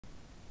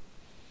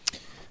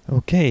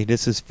Okay,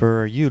 this is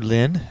for you,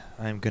 Lynn.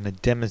 I'm going to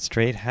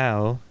demonstrate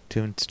how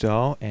to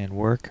install and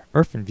work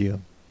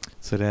irfan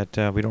so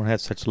that we don't have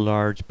such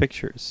large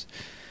pictures.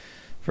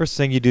 First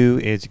thing you do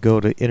is go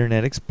to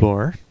Internet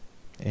Explorer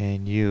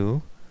and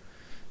you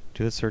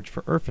do a search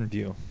for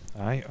irfan.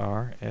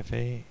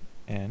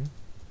 IRFANVIEW.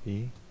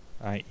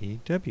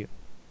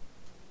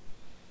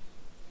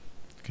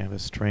 Kind of a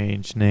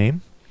strange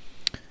name,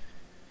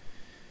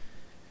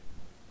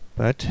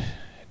 but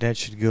that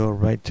should go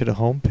right to the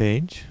home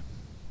page.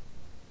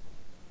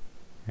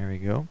 There we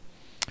go.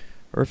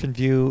 irfan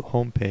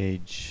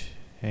homepage,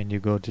 and you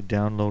go to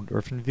download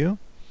irfan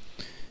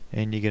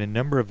and you get a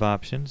number of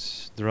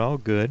options. They're all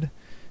good,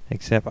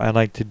 except I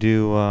like to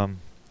do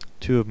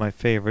two of my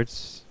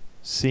favorites.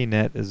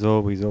 CNET is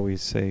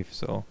always safe,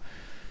 so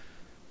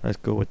let's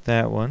go with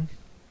that one.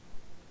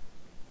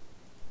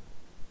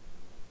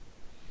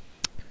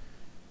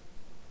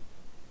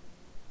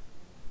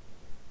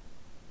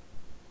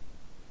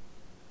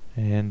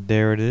 And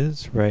there it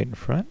is right in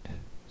front.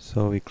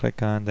 So we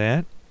click on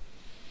that.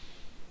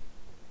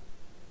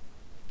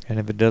 And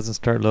if it doesn't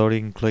start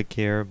loading, click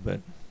here,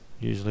 but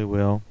usually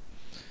will.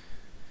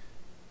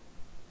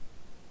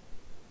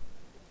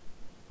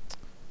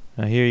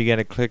 Now here you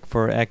gotta click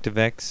for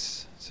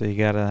ActiveX. So you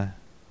gotta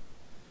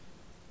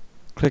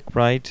click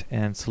right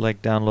and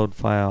select download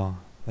file.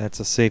 That's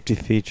a safety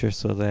feature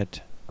so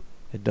that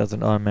it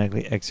doesn't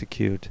automatically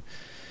execute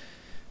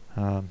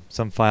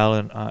some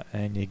file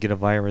and you get a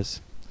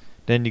virus.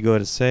 Then you go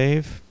to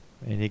save,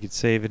 and you can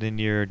save it in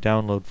your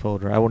download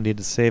folder. I won't need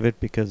to save it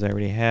because I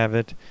already have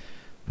it,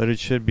 but it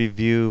should be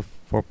view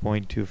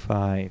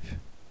 4.25.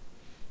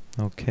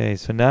 Okay,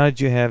 so now that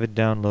you have it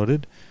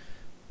downloaded,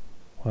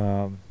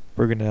 we're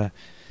going to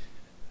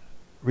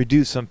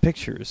reduce some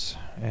pictures,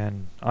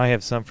 and I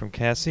have some from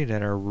Cassie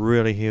that are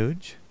really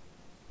huge.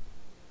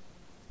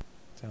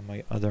 It's on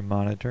my other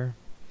monitor,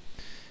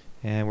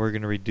 and we're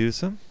going to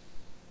reduce them.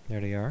 There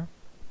they are.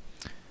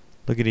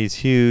 Look at these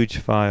huge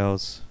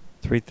files.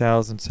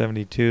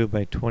 3072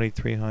 by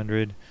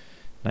 2300,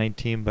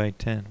 19 by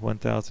 10,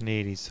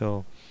 1080.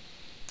 So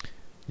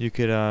you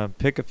could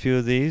pick a few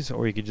of these,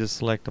 or you could just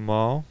select them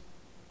all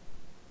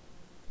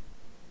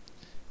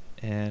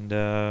and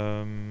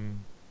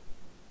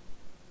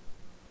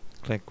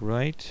click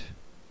right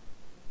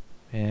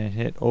and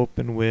hit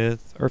open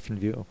with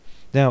irfan.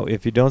 Now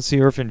if you don't see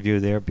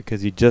irfan there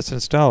because you just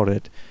installed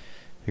it,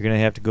 you're going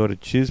to have to go to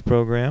choose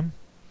program,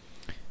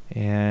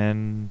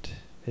 and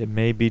it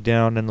may be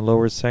down in the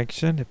lower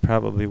section. It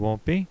probably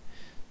won't be.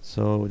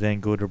 So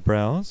then go to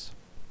browse,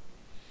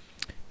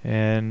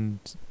 and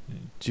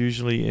it's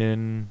usually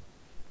in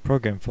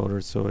program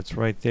folders, so it's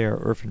right there,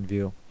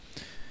 irfan.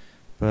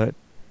 But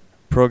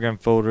program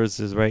folders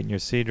is right in your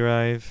C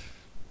drive,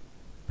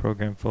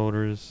 program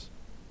folders,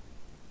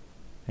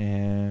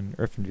 and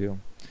irfan.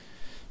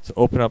 So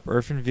open up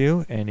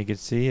irfan and you can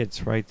see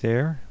it's right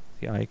there,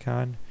 the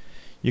icon.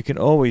 You can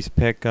always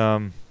pick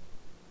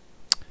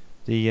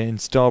the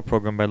install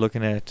program by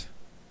looking at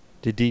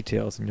the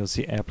details, and you'll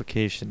see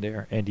application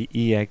there and the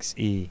exe.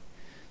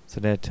 So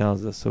that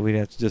tells us. So we'd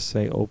have to just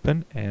say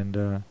open,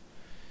 and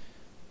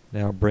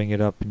that'll bring it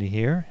up into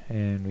here,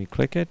 and we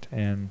click it,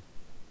 and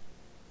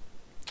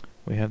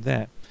we have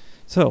that.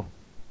 So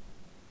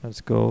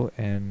let's go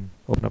and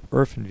open up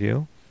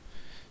irfan.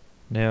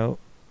 Now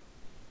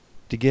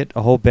to get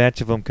a whole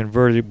batch of them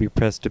converted, we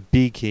press the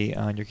B key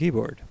on your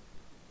keyboard,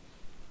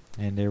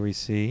 and there we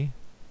see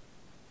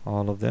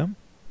all of them.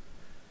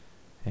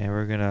 And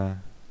we're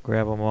gonna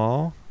grab them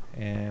all,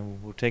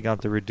 and we'll take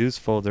out the reduce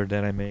folder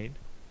that I made,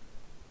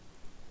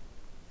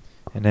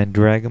 and then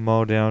drag them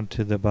all down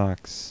to the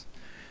box.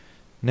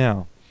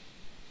 Now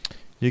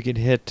you can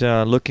hit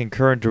look in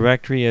current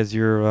directory as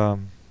your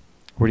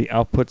where the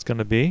output's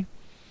gonna be,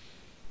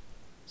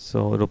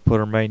 so it'll put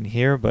them right in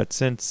here. But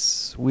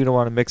since we don't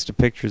want to mix the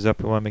pictures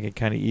up, we want to make it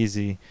kind of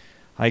easy,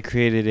 I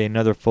created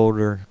another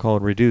folder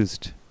called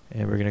reduced,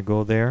 and we're gonna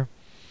go there,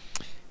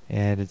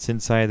 and it's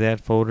inside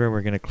that folder.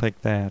 We're going to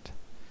click that.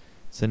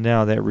 So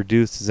now that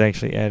reduced is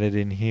actually added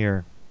in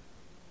here,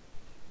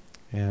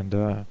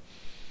 and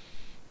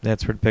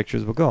that's where the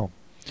pictures will go.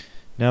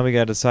 Now we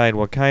got to decide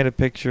what kind of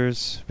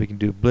pictures. We can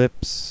do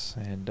blips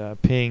and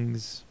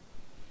pings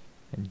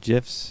and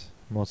GIFs,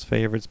 most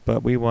favorites,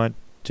 but we want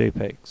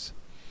JPEGs.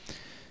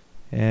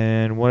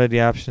 And one of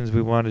the options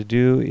we want to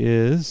do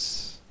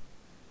is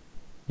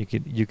you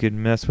could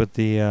mess with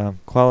the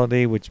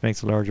quality, which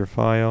makes a larger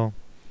file.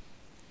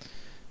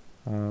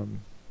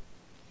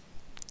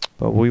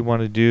 But what we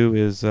want to do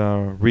is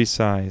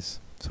resize.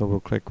 So we'll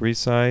click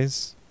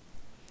resize.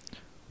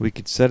 We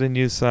could set a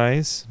new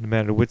size, no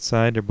matter which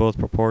side. They're both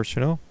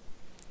proportional.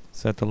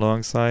 Set the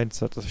long side,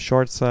 set the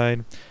short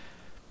side.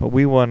 But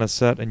we want to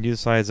set a new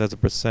size as a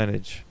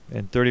percentage,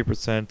 and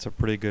 30% is a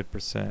pretty good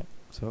percent.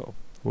 So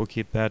we'll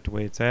keep that the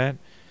way it's at.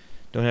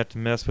 Don't have to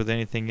mess with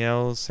anything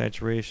else.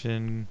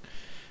 Saturation,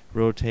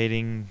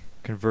 rotating,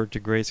 convert to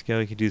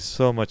grayscale. You can do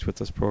so much with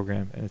this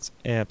program, and it's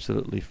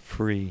absolutely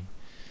free.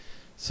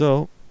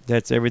 So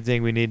that's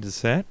everything we need to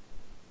set,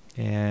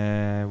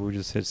 and we'll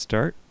just hit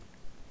start.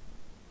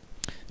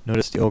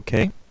 Notice the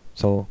OK,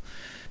 so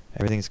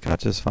everything's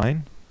cut just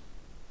fine.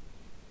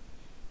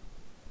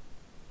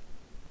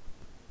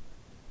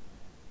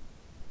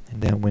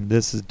 And then when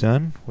this is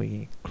done,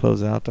 we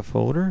close out the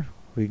folder.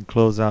 We can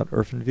close out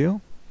irfan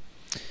view.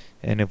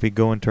 And if we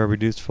go into our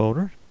reduced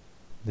folder,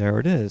 there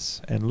it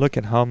is. And look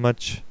at how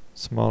much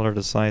smaller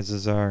the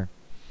sizes are.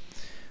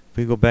 If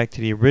we go back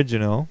to the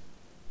original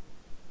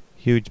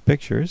huge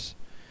pictures,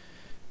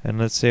 and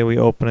let's say we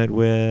open it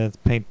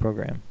with Paint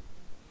program,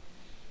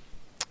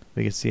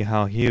 we can see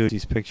how huge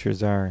these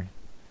pictures are.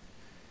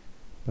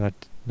 But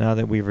now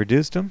that we've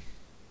reduced them,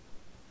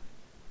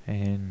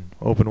 and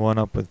open one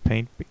up with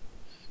Paint,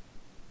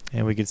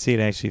 and we can see it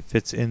actually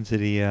fits into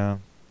the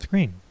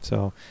screen.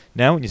 So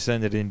now when you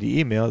send it into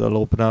email, it'll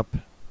open up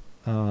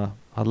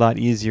a lot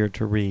easier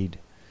to read.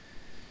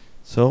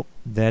 So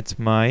that's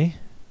my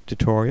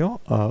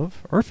tutorial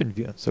of irfan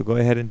view. So go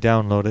ahead and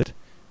download it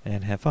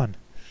and have fun.